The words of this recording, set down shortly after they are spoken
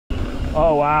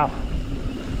Oh, wow.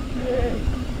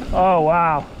 Oh,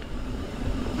 wow.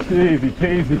 Easy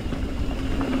peasy.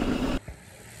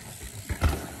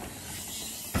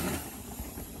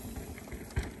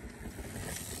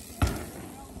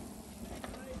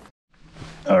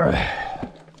 All right.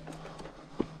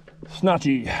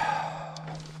 Snotchy.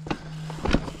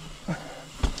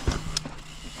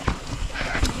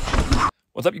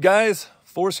 What's up, you guys?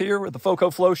 Force here with the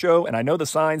FoCo Flow Show, and I know the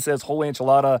sign says Whole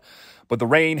Enchilada, but the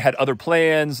rain had other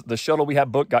plans. The shuttle we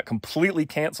had booked got completely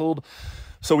canceled.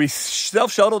 So we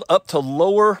self-shuttled up to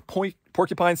Lower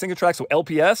Porcupine Singletrack, so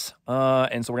LPS.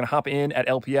 And so we're going to hop in at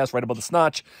LPS right above the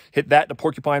Snotch, hit that to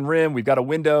Porcupine Rim. We've got a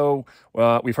window.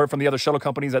 We've heard from the other shuttle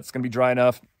companies that's going to be dry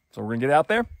enough. So we're going to get out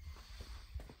there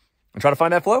and try to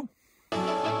find that flow.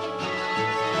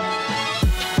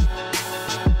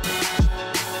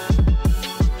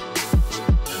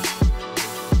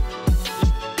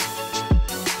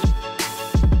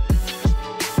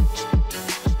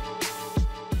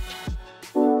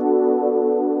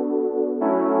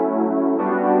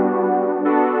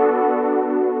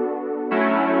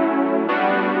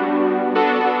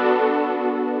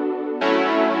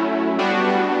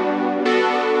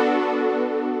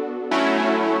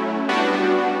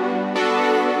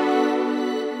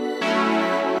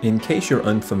 In case you're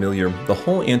unfamiliar, the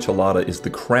Whole Enchilada is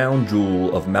the crown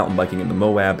jewel of mountain biking in the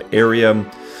Moab area.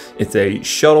 It's a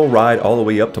shuttle ride all the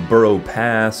way up to Burro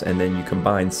Pass, and then you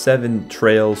combine 7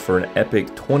 trails for an epic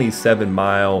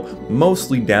 27-mile,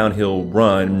 mostly downhill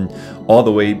run all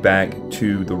the way back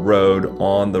to the road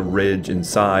on the ridge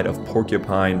inside of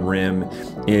Porcupine Rim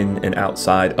in and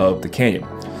outside of the canyon.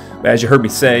 As you heard me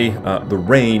say, the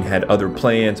rain had other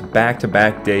plans.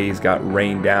 Back-to-back days got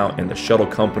rained out, and the shuttle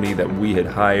company that we had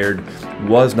hired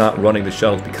was not running the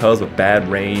shuttles because of bad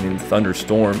rain and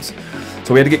thunderstorms.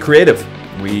 So we had to get creative.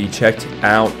 We checked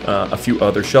out a few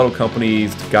other shuttle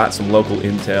companies, got some local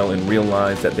intel, and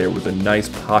realized that there was a nice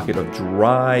pocket of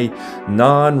dry,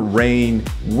 non-rain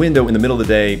window in the middle of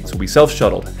the day. So we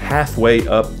self-shuttled halfway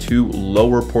up to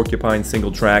Lower Porcupine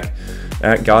Singletrack.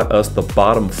 That got us the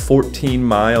bottom 14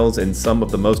 miles in some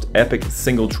of the most epic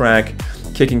single track,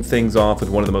 kicking things off with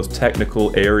one of the most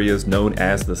technical areas known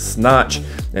as the Snotch,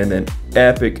 and then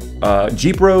epic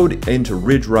Jeep road into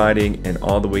ridge riding and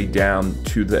all the way down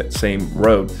to that same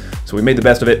road. So we made the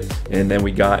best of it, and then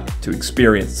we got to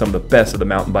experience some of the best of the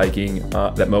mountain biking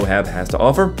that Moab has to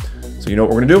offer. So you know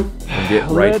what we're gonna do? We'll get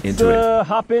right into it. Let's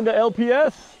hop into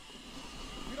LPS.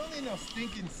 We don't need no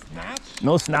stinking Snotch.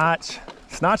 No Snotch.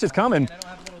 Snotch is coming.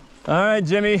 All right,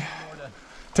 Jimmy,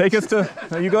 take us to.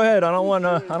 No, you go ahead. I don't want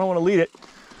to lead it.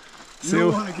 You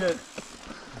don't want to hit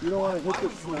the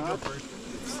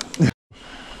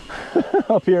Snotch.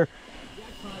 Up here.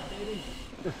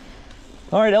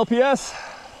 All right, LPS.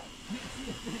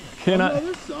 Can I?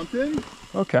 There's something.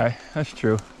 Okay, that's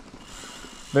true.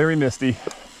 Very misty.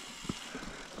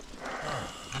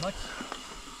 I'm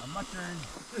not turned.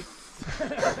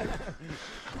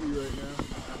 Right now.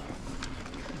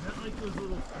 Is that like those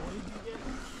little toys you get?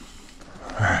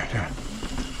 All right, yeah.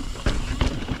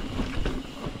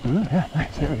 Ooh, yeah,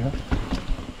 nice. There we go.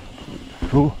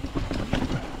 Cool.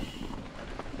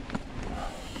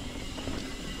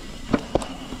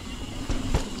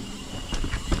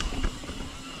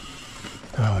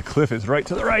 Oh, the cliff is right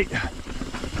to the right.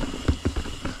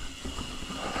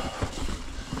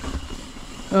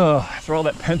 Oh, after all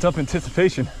that pent-up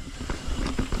anticipation.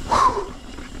 Whew.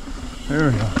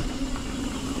 There we go.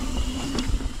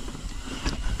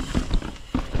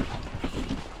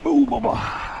 Ooh,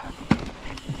 blah.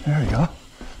 There we go.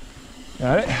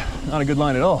 Got it. Not a good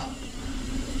line at all.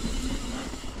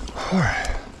 All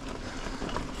right.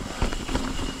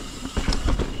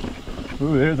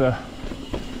 Ooh, there's a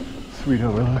sweet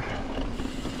overlook.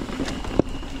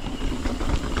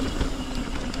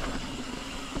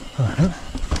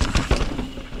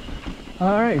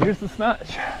 All right, here's the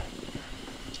Snotch.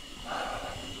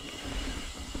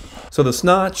 So the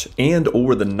Snotch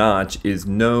and/or the Notch is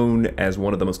known as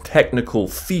one of the most technical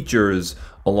features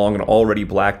along an already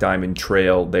black diamond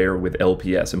trail there with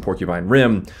LPS and Porcupine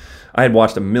Rim. I had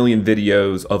watched a million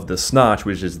videos of the Snotch,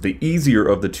 which is the easier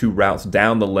of the two routes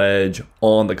down the ledge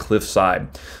on the cliffside.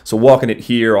 So walking it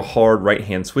here, a hard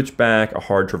right-hand switchback, a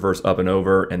hard traverse up and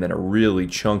over, and then a really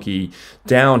chunky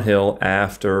downhill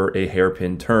after a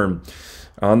hairpin turn.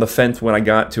 On the fence when I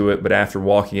got to it, but after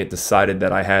walking it, decided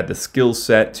that I had the skill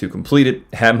set to complete it,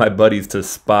 had my buddies to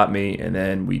spot me, and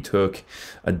then we took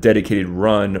a dedicated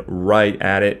run right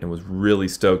at it and was really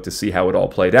stoked to see how it all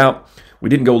played out. We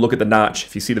didn't go look at the Notch.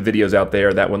 If you see the videos out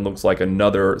there, that one looks like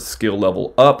another skill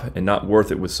level up and not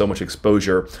worth it with so much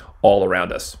exposure all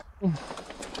around us.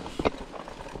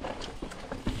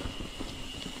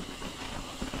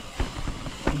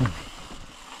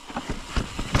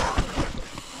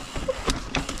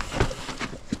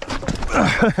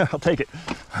 I'll take it.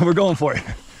 We're going for it.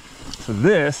 So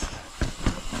this,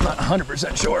 I'm not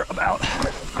 100% sure about.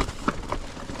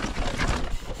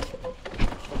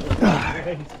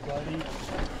 Thanks, buddy.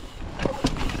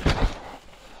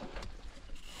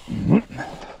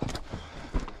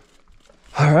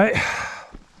 All right.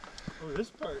 Oh, this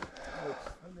part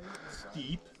looks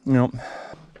steep. Nope.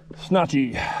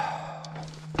 Snotchy.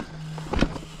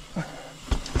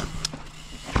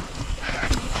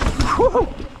 Woo!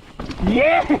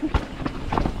 Yeah!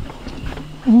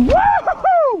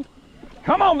 Woo!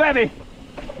 Come on, baby!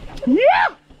 Yeah!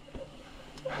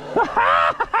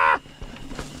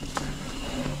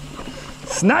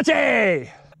 Snotchy!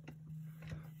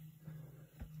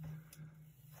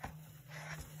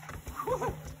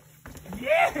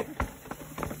 Yeah!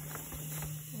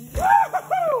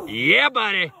 Woo-hoo! Yeah,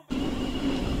 buddy!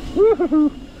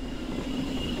 Woo-hoo!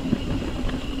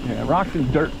 Yeah, rocks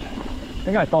and dirt. I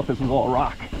think I thought this was all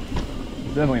rock.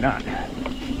 It's definitely not.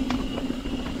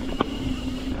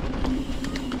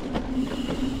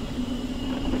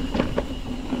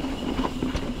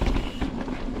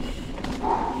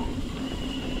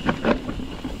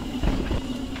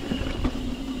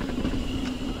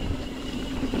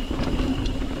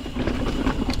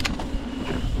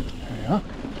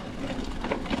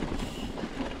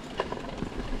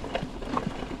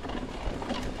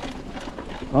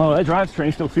 Oh, that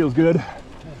drivetrain still feels good.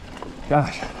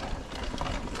 Gosh.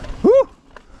 Woo!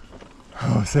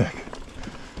 Oh, sick.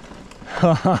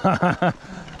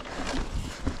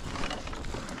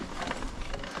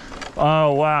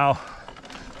 Oh, wow.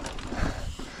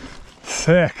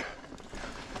 Sick.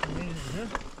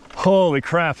 Holy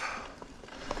crap.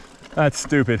 That's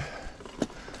stupid.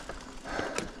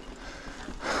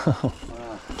 Wow.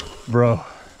 Bro.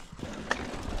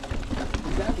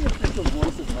 Is that the official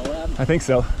voice of MOAB? I think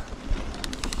so.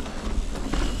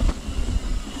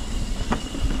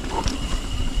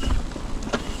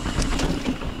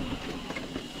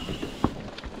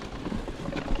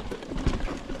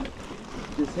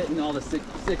 Just hitting all the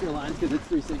sticker lines because it's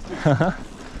 360.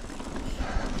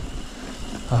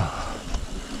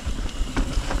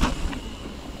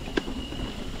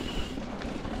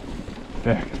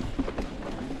 There.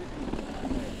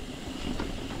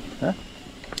 Huh?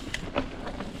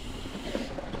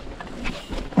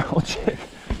 Oh, shit.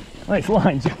 Nice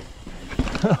lines.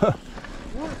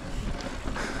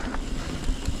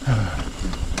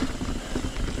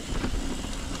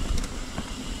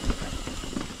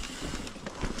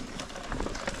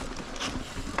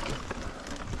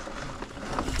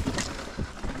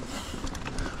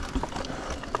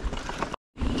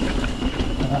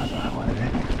 That's what I wanted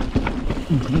it.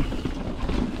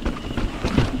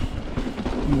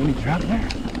 You need to drop there?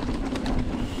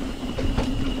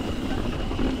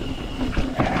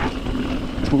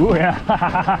 Ooh,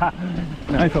 yeah.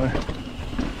 Nice one.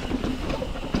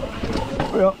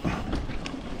 Yep.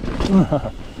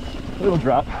 Little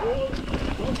drop.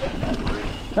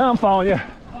 I'm following you.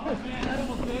 Oh man, that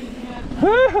almost made me, man.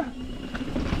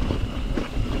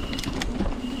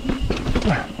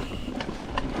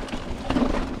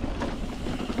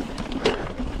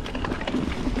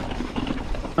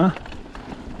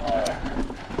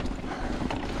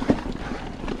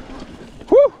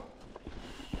 Woo!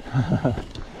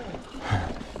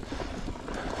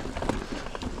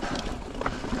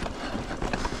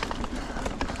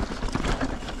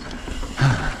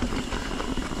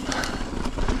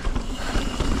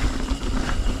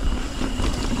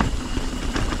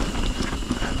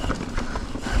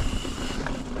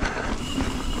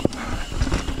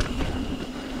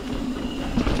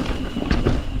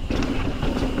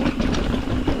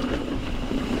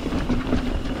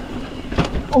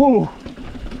 Oh!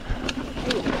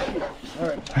 All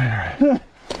right. All right.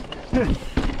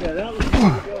 Yeah, that was good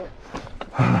to go.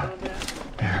 On that.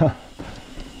 Yeah.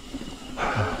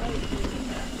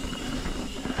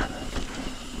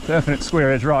 Definite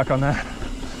square edge rock on that.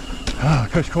 Ah,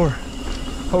 cush core.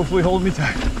 Hopefully hold me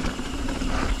tight.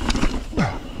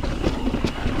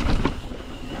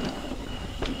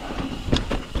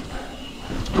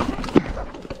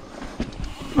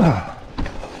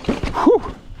 Whew.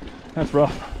 That's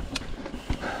rough.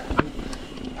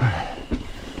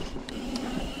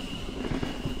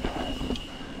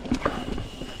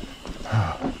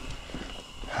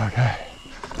 Okay.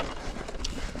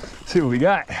 See what we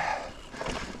got.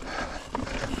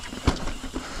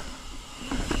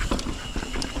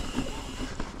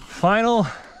 Final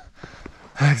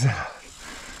exit.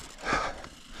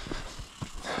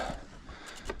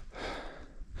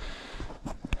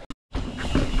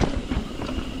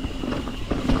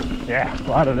 Yeah, a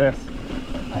lot of this,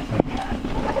 I think.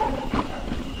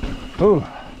 Ooh.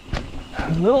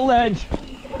 Little ledge,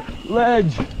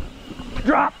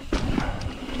 drop.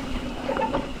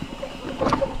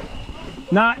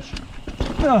 Notch.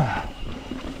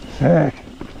 Sick.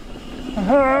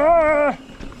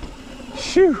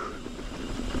 Shoo.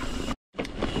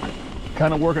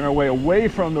 Kind of working our way away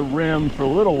from the rim for a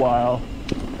little while.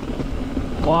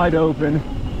 Wide open.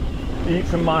 Eat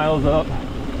some miles up.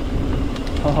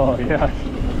 Oh yes.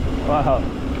 Wow.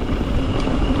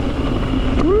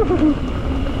 Woo-hoo.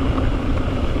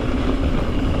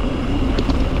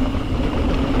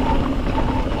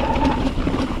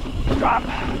 Drop.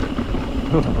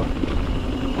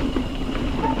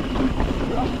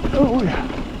 Oh yeah.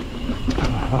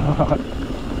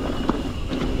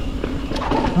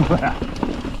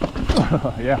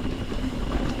 Yeah.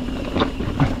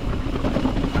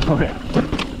 Oh yeah.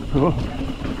 Oh.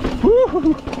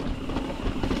 Woo-hoo.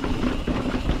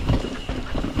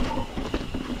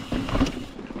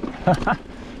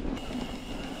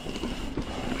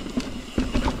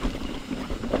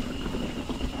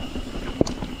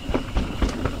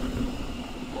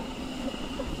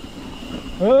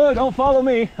 Oh, don't follow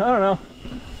me. I don't know.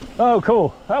 Oh,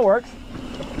 cool. That works.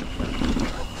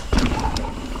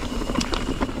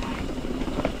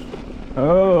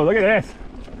 Oh, look at this.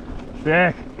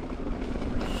 Sick.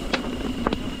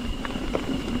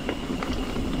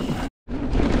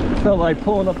 Felt like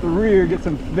pulling up the rear, get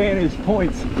some vantage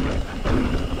points.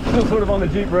 Still sort of on the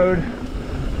Jeep road,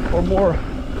 or more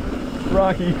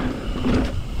rocky,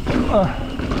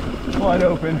 wide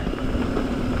open.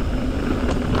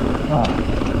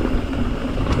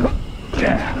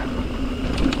 Yeah.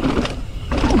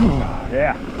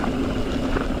 Yeah.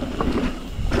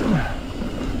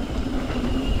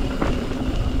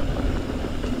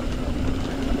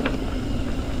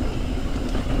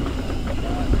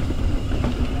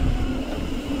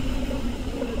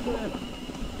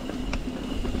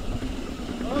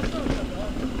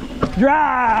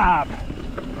 Drop!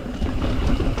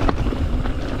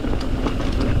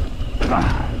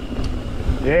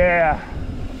 Yeah.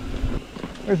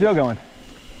 Where's Joe going? I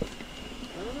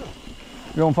don't know.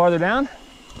 You going farther down?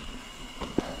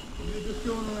 You're just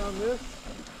going around this?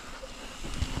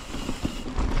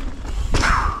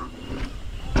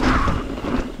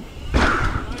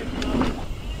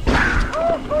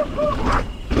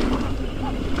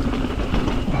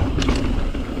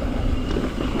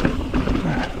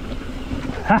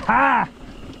 Ha-ha!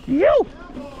 You!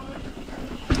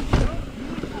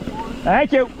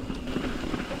 Thank you.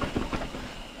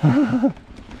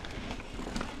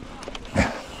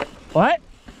 What?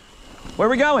 Where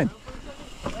are we going?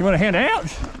 You want to hand out?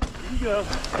 You go.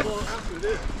 Well, after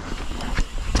this.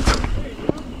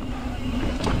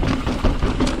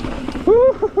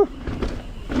 Woo!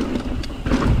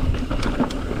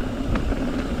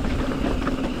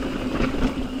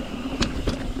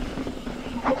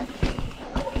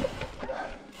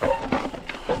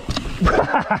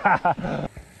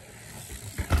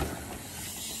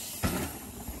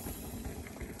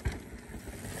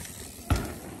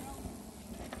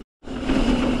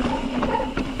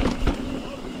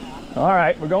 All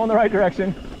right, we're going the right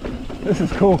direction. This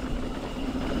is cool.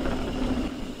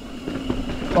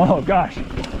 Oh gosh.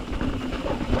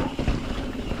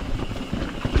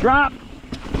 Drop.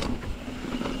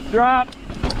 Drop.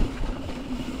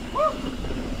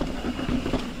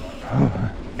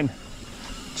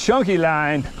 Chunky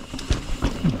line.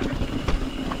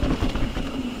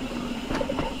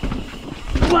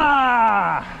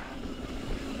 Ah!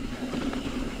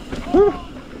 Woo.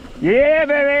 Yeah,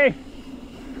 baby.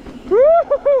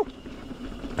 Woo-hoo-hoo.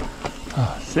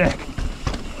 Oh, sick.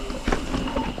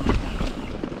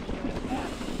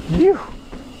 You.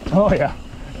 Oh yeah.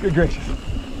 Good gracious.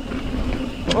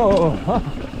 Oh.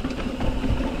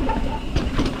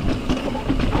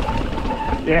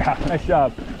 Yeah, nice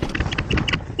job.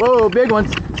 Whoa, big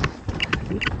ones.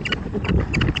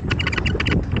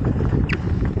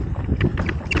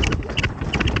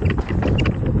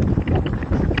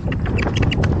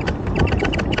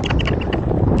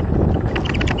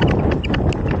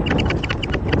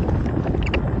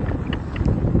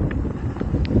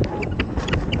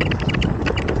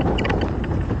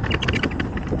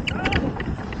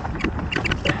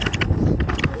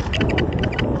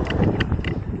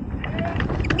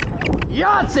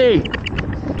 Yahtzee!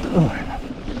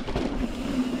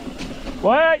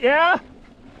 What? Yeah?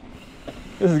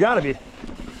 This has got to be.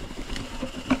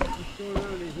 What's going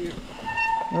on in here?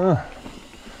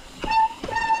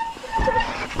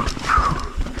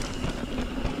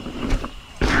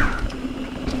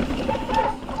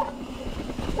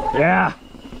 Yeah.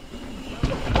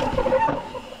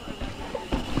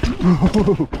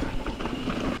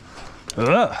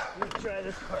 Let's try this.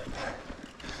 this part.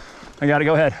 I gotta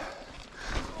go ahead.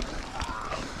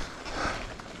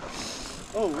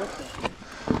 Oh, what the?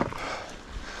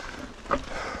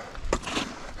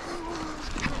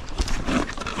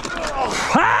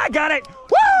 Ah, got it!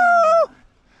 Woo!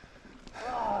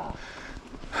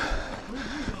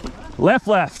 Left,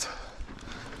 left.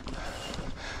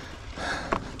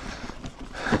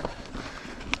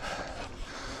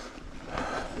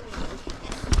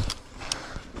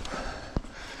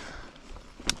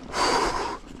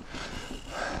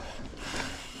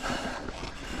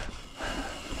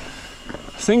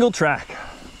 Single track.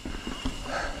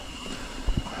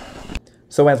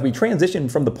 So as we transition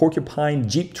from the Porcupine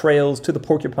Jeep trails to the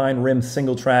Porcupine Rim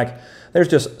single track, there's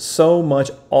just so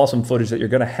much awesome footage that you're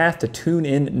gonna have to tune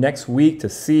in next week to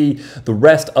see the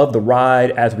rest of the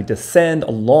ride as we descend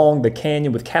along the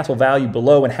canyon with Castle Valley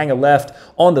below and hang a left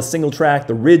on the single track,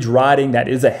 the ridge riding that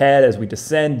is ahead as we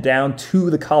descend down to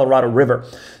the Colorado River.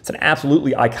 It's an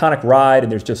absolutely iconic ride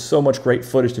and there's just so much great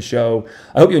footage to show.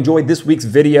 I hope you enjoyed this week's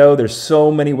video. There's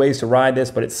so many ways to ride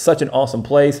this, but it's such an awesome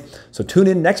place. So tune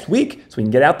in next week so we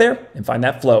can get out there and find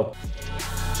that flow.